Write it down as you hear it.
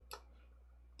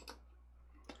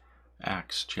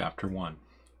Acts chapter 1.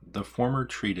 The former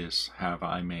treatise have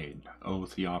I made, O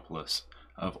Theophilus,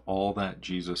 of all that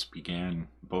Jesus began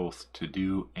both to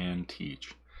do and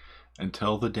teach,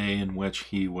 until the day in which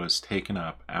he was taken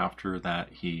up, after that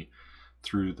he,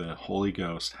 through the Holy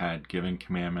Ghost, had given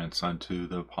commandments unto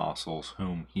the apostles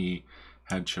whom he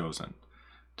had chosen,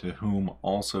 to whom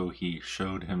also he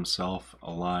showed himself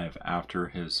alive after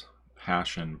his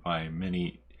passion by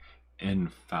many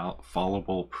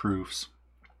infallible proofs,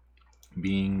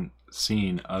 being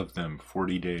seen of them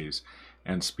 40 days,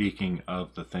 and speaking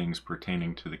of the things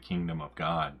pertaining to the kingdom of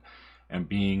God, and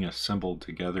being assembled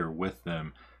together with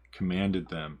them, commanded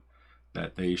them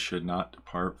that they should not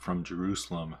depart from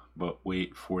Jerusalem, but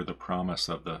wait for the promise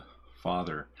of the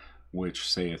Father, which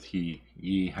saith he,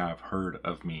 Ye have heard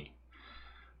of me.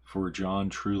 For John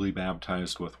truly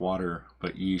baptized with water,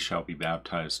 but ye shall be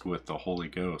baptized with the Holy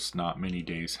Ghost not many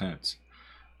days hence.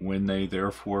 When they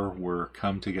therefore were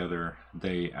come together,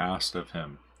 they asked of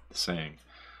him, saying,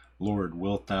 Lord,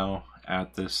 wilt thou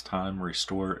at this time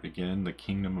restore again the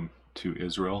kingdom to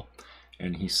Israel?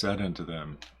 And he said unto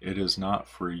them, It is not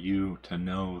for you to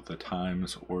know the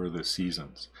times or the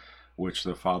seasons, which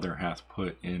the Father hath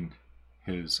put in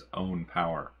his own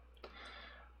power.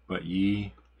 But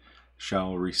ye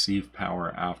shall receive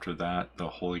power after that the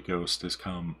Holy Ghost is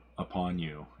come upon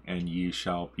you, and ye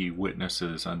shall be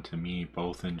witnesses unto me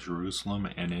both in Jerusalem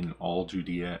and in all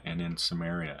Judea and in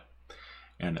Samaria,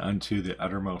 and unto the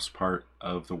uttermost part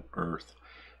of the earth.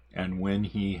 And when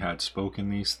he had spoken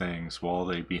these things, while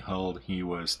they beheld, he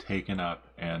was taken up,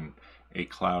 and a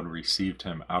cloud received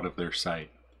him out of their sight.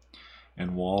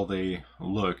 And while they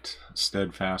looked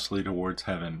steadfastly towards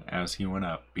heaven as he went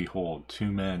up, behold,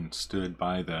 2 men stood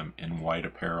by them in white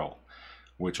apparel,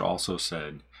 which also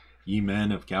said, Ye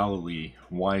men of Galilee,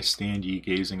 why stand ye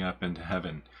gazing up into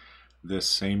heaven? This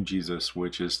same Jesus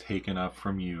which is taken up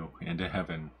from you into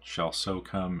heaven shall so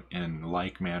come in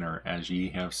like manner as ye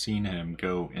have seen him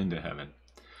go into heaven.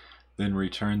 Then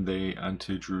returned they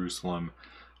unto Jerusalem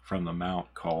from the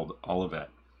mount called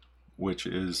Olivet, which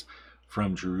is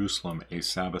from Jerusalem a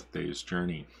Sabbath day's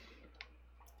journey.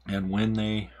 And when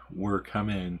they were come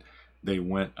in, they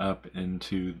went up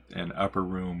into an upper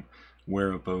room,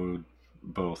 where abode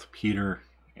both Peter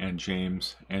and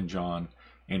James and John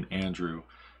and Andrew,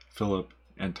 Philip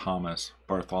and Thomas,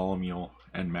 Bartholomew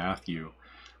and Matthew,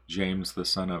 James the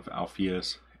son of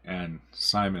Alphaeus, and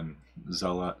Simon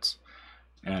Zealots,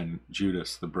 and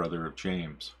Judas the brother of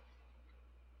James.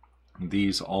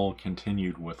 These all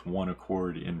continued with one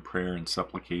accord in prayer and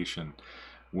supplication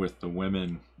with the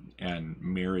women and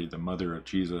Mary the mother of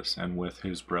Jesus, and with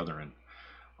his brethren.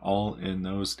 All in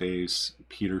those days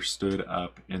Peter stood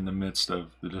up in the midst of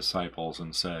the disciples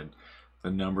and said, The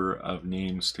number of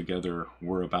names together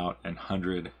were about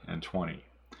 120.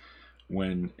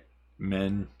 When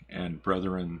men and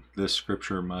brethren, this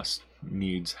scripture must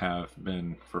needs have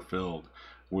been fulfilled,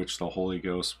 which the Holy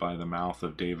Ghost by the mouth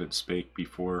of David spake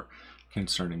before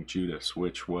concerning Judas,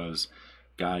 which was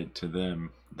guide to them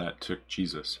that took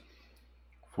Jesus.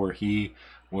 For he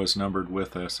was numbered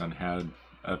with us, and had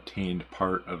obtained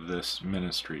part of this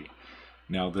ministry.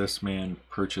 Now this man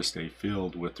purchased a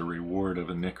field with the reward of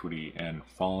iniquity, and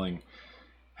falling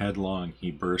headlong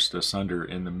he burst asunder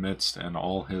in the midst, and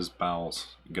all his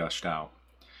bowels gushed out.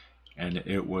 And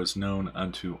it was known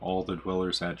unto all the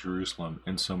dwellers at Jerusalem,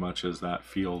 insomuch as that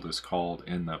field is called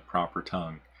in the proper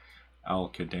tongue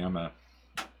Al-Kedama,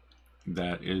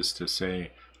 that is to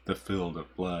say, the field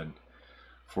of blood.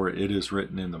 For it is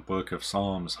written in the book of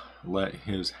Psalms, Let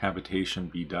his habitation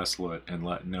be desolate, and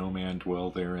let no man dwell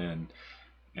therein,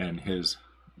 and his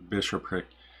bishopric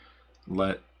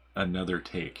let another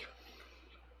take.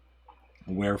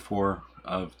 Wherefore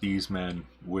of these men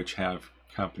which have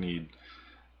companied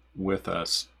with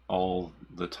us all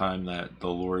the time that the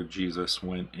Lord Jesus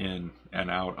went in and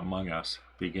out among us,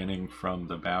 beginning from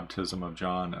the baptism of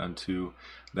John unto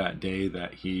that day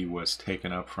that he was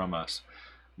taken up from us,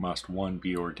 must one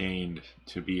be ordained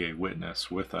to be a witness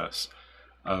with us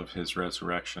of his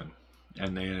resurrection.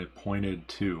 And they appointed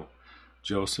 2,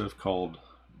 Joseph called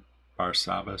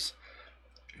Barsabbas,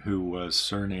 who was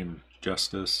surnamed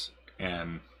Justus,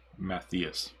 and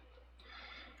Matthias.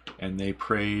 And they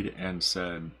prayed and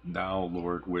said, Thou,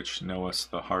 Lord, which knowest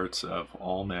the hearts of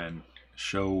all men,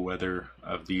 show whether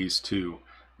of these 2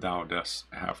 thou dost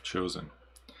have chosen,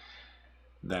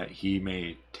 that he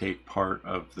may take part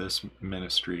of this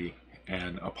ministry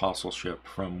and apostleship,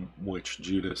 from which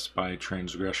Judas by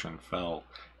transgression fell,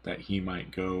 that he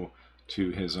might go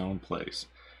to his own place.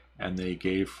 And they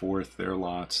gave forth their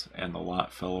lots, and the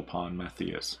lot fell upon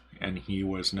Matthias, and he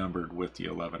was numbered with the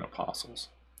 11 apostles.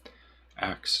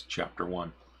 Acts chapter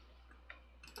 1.